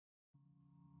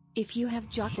If you have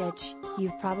jock itch,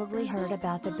 you've probably heard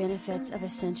about the benefits of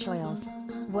essential oils.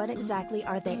 What exactly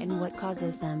are they and what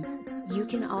causes them? You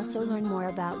can also learn more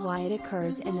about why it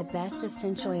occurs and the best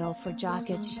essential oil for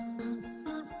jock itch.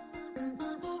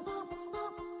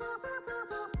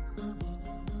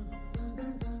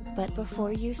 But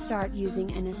before you start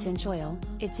using an essential oil,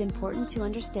 it's important to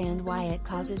understand why it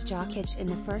causes jock itch in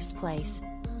the first place.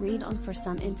 Read on for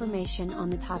some information on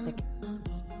the topic.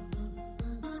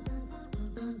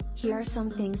 Here are some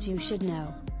things you should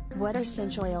know. What are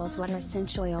essential oils? What are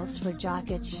essential oils for jock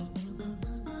itch?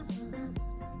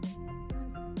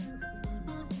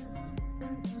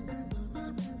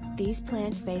 These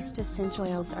plant-based essential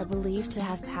oils are believed to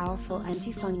have powerful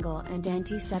antifungal and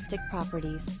antiseptic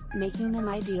properties, making them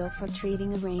ideal for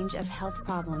treating a range of health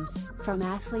problems, from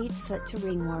athlete's foot to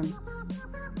ringworm.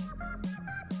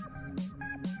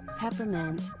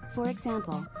 Peppermint, for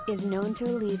example, is known to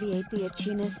alleviate the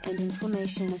itchiness and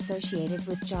inflammation associated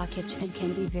with jock itch and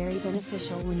can be very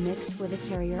beneficial when mixed with a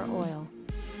carrier oil.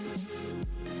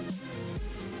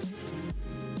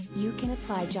 You can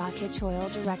apply jock itch oil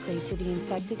directly to the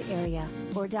infected area,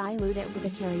 or dilute it with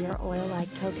a carrier oil like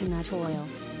coconut oil.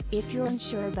 If you're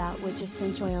unsure about which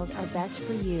essential oils are best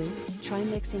for you, try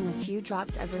mixing a few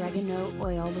drops of oregano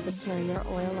oil with a carrier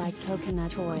oil like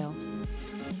coconut oil.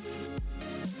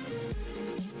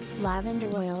 Lavender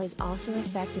oil is also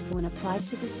effective when applied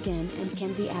to the skin and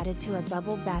can be added to a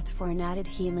bubble bath for an added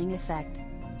healing effect.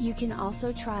 You can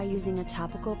also try using a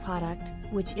topical product,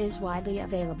 which is widely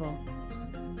available.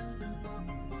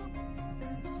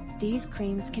 These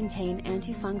creams contain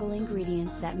antifungal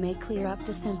ingredients that may clear up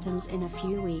the symptoms in a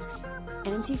few weeks.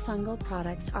 Antifungal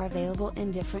products are available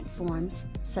in different forms,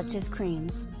 such as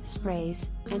creams, sprays,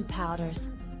 and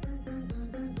powders.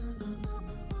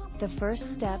 The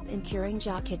first step in curing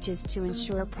jock itch is to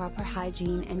ensure proper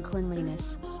hygiene and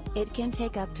cleanliness. It can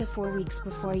take up to 4 weeks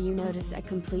before you notice a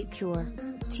complete cure.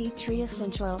 Tea tree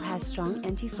essential oil has strong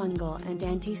antifungal and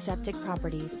antiseptic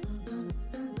properties.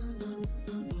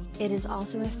 It is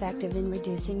also effective in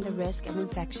reducing the risk of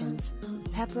infections.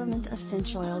 Peppermint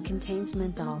essential oil contains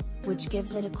menthol, which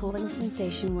gives it a cooling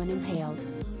sensation when inhaled.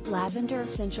 Lavender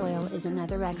essential oil is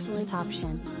another excellent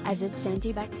option, as it's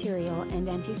antibacterial and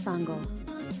antifungal.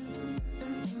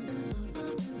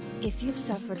 If you've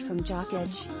suffered from jock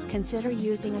itch, consider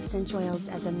using essential oils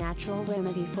as a natural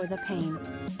remedy for the pain.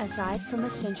 Aside from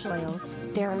essential oils,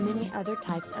 there are many other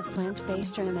types of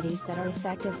plant-based remedies that are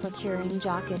effective for curing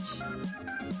jock itch.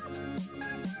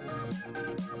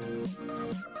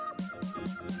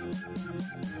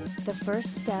 The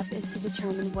first step is to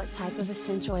determine what type of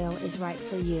essential oil is right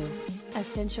for you.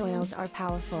 Essential oils are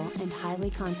powerful and highly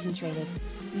concentrated.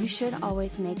 You should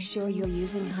always make sure you're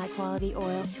using high-quality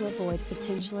oil to avoid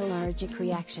potential allergic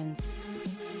reactions.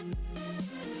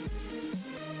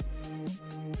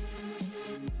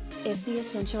 If the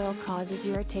essential oil causes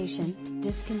irritation,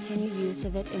 discontinue use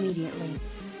of it immediately.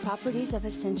 Properties of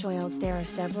essential oils: there are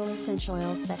several essential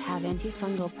oils that have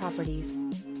antifungal properties.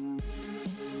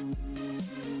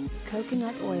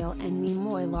 Coconut oil and neem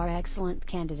oil are excellent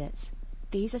candidates.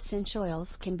 These essential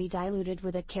oils can be diluted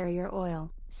with a carrier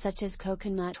oil, such as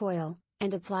coconut oil,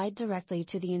 and applied directly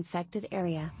to the infected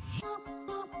area.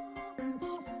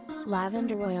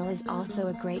 Lavender oil is also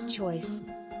a great choice.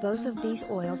 Both of these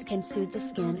oils can soothe the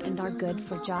skin and are good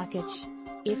for jock itch.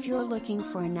 If you're looking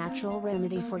for a natural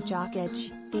remedy for jock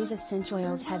itch, these essential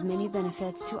oils have many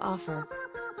benefits to offer.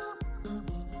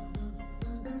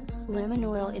 Lemon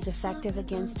oil is effective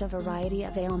against a variety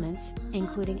of ailments,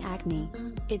 including acne.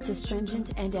 Its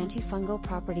astringent and antifungal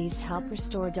properties help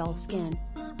restore dull skin.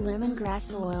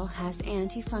 Lemongrass oil has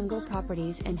antifungal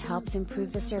properties and helps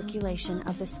improve the circulation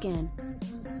of the skin.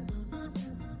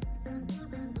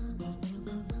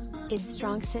 Its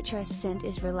strong citrus scent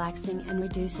is relaxing and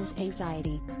reduces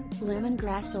anxiety.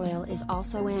 Lemongrass oil is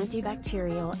also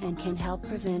antibacterial and can help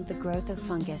prevent the growth of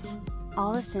fungus.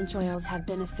 All essential oils have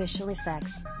beneficial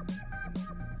effects.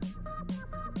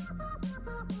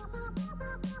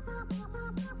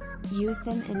 Use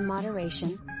them in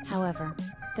moderation, however.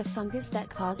 The fungus that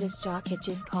causes jock itch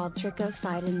is called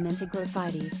Trichophyton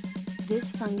mentagrophytes.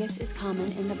 This fungus is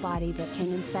common in the body but can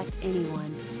infect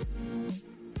anyone.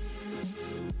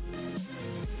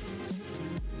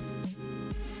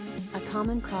 A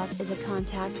common cause is a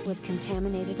contact with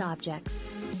contaminated objects.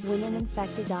 When an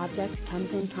infected object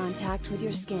comes in contact with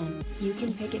your skin, you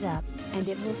can pick it up, and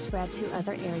it will spread to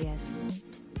other areas.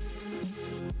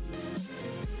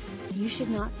 You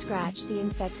should not scratch the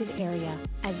infected area,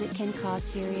 as it can cause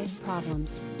serious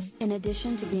problems. In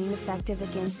addition to being effective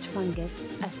against fungus,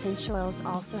 essential oils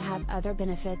also have other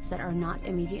benefits that are not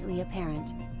immediately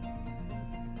apparent.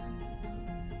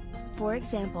 For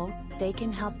example, they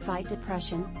can help fight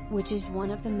depression, which is one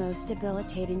of the most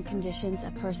debilitating conditions a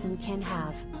person can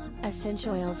have.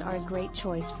 Essential oils are a great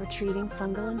choice for treating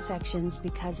fungal infections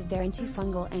because of their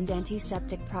antifungal and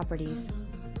antiseptic properties.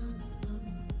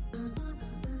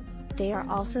 They are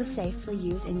also safe for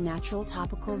use in natural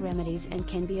topical remedies and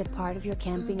can be a part of your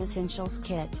camping essentials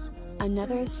kit.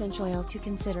 Another essential oil to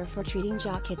consider for treating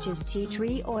jock itch is tea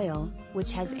tree oil,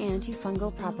 which has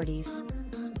antifungal properties.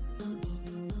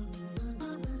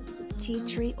 Tea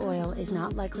tree oil is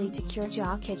not likely to cure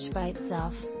jock itch by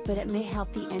itself, but it may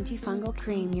help the antifungal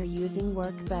cream you're using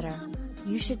work better.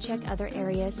 You should check other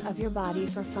areas of your body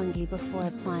for fungi before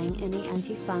applying any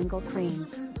antifungal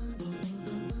creams.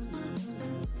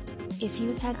 If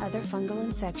you've had other fungal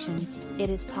infections, it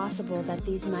is possible that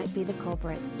these might be the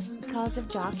culprit. Cause of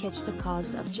jock itch. The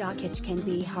cause of jock itch can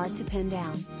be hard to pin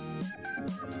down.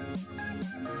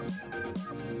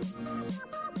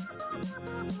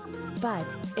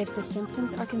 But, if the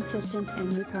symptoms are consistent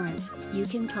and recurrent, you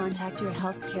can contact your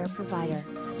healthcare provider.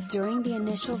 During the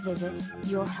initial visit,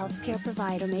 your healthcare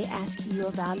provider may ask you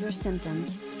about your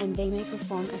symptoms, and they may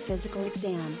perform a physical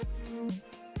exam.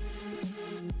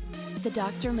 The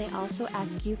doctor may also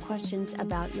ask you questions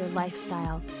about your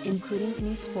lifestyle, including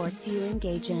any sports you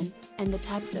engage in, and the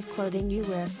types of clothing you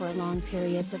wear for long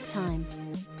periods of time.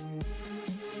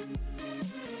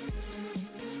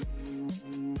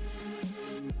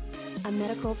 A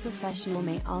medical professional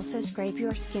may also scrape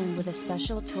your skin with a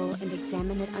special tool and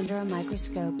examine it under a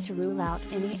microscope to rule out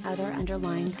any other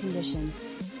underlying conditions.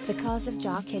 The cause of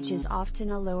jock itch is often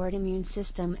a lowered immune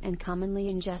system and commonly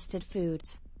ingested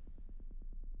foods.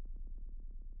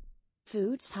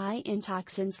 Foods high in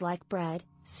toxins like bread,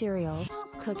 cereals,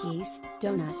 cookies,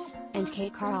 donuts, and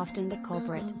cake are often the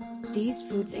culprit. These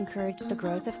foods encourage the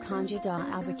growth of Candida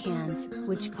albicans,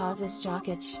 which causes jock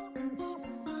itch.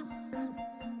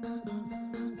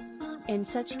 In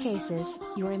such cases,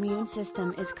 your immune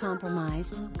system is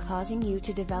compromised, causing you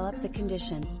to develop the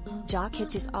condition. Jock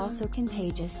itch is also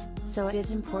contagious, so it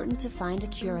is important to find a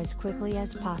cure as quickly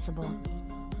as possible.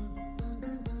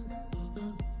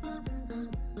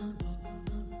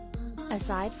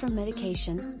 Aside from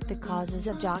medication, the causes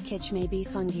of jock itch may be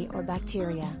fungi or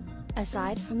bacteria.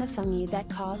 Aside from the fungi that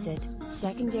cause it,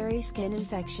 secondary skin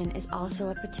infection is also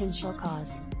a potential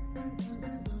cause.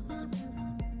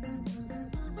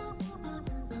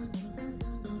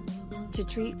 To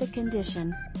treat the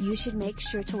condition, you should make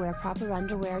sure to wear proper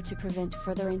underwear to prevent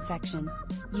further infection.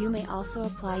 You may also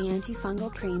apply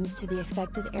antifungal creams to the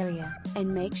affected area,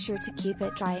 and make sure to keep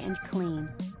it dry and clean.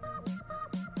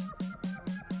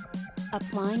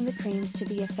 Applying the creams to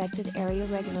the affected area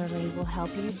regularly will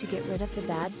help you to get rid of the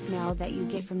bad smell that you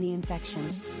get from the infection.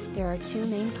 There are two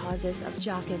main causes of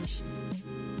jock itch.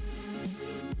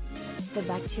 The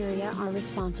bacteria are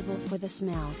responsible for the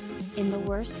smell. In the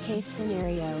worst case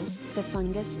scenario, the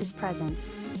fungus is present.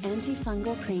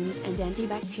 Antifungal creams and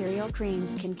antibacterial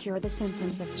creams can cure the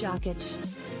symptoms of jock itch.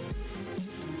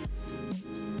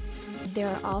 There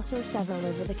are also several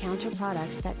over-the-counter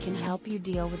products that can help you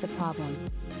deal with the problem.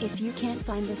 If you can't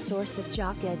find the source of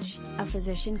jock itch, a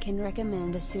physician can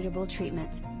recommend a suitable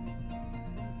treatment.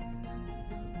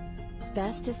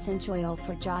 Best essential oil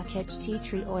for jock itch. Tea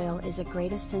tree oil is a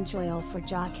great essential oil for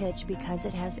jock itch because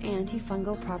it has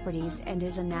antifungal properties and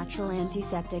is a natural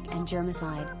antiseptic and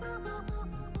germicide.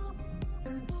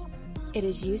 It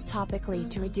is used topically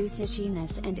to reduce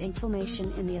itchiness and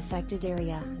inflammation in the affected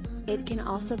area. It can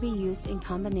also be used in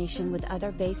combination with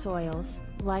other base oils,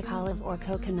 like olive or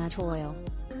coconut oil.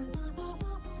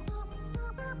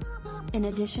 In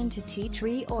addition to tea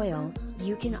tree oil,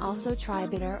 you can also try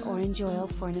bitter orange oil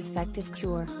for an effective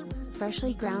cure.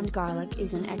 Freshly ground garlic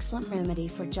is an excellent remedy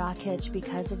for jock itch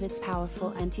because of its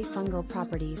powerful antifungal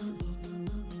properties.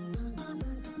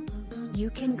 You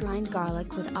can grind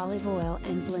garlic with olive oil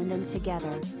and blend them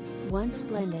together. Once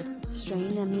blended,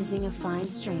 strain them using a fine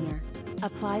strainer.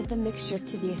 Apply the mixture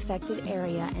to the affected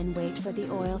area and wait for the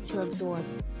oil to absorb.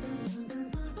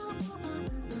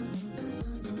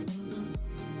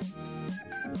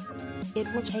 It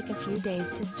will take a few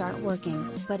days to start working,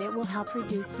 but it will help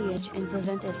reduce the itch and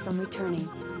prevent it from returning.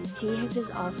 Tea haze is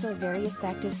also a very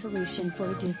effective solution for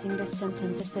reducing the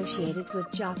symptoms associated with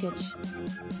jock itch.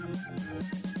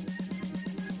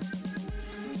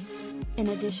 In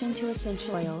addition to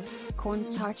essential oils,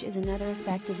 cornstarch is another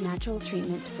effective natural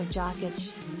treatment for jock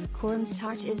itch.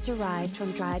 Cornstarch is derived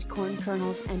from dried corn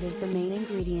kernels and is the main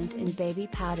ingredient in baby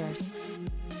powders.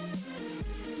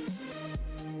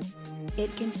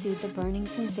 It can soothe the burning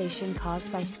sensation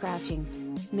caused by scratching.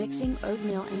 Mixing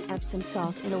oatmeal and Epsom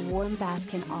salt in a warm bath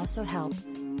can also help.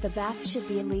 The bath should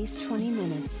be at least 20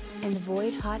 minutes, and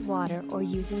avoid hot water or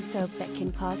using soap that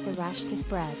can cause the rash to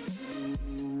spread.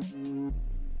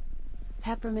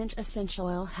 Peppermint essential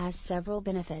oil has several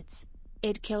benefits.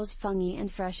 It kills fungi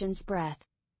and freshens breath.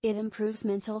 It improves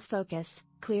mental focus,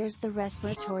 clears the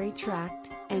respiratory tract,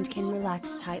 and can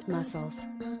relax tight muscles.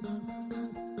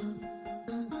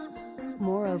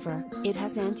 Moreover, it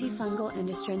has antifungal and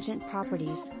astringent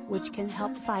properties, which can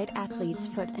help fight athlete's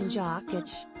foot and jock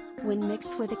itch. When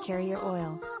mixed with a carrier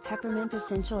oil, peppermint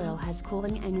essential oil has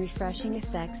cooling and refreshing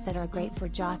effects that are great for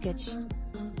jock itch.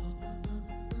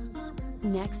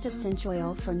 Next, essential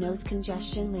oil for nose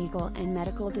congestion. Legal and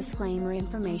medical disclaimer: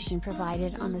 information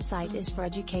provided on the site is for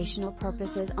educational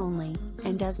purposes only,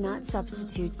 and does not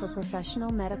substitute for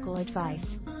professional medical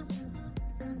advice.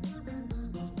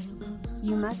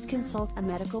 You must consult a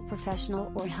medical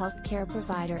professional or healthcare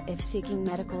provider if seeking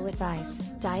medical advice,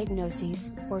 diagnoses,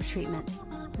 or treatment.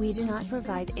 We do not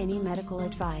provide any medical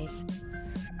advice.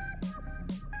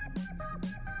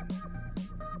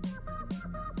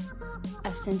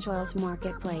 Essential Oils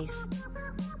Marketplace.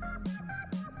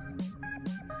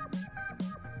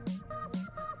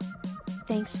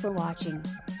 Thanks for watching.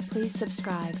 Please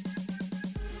subscribe.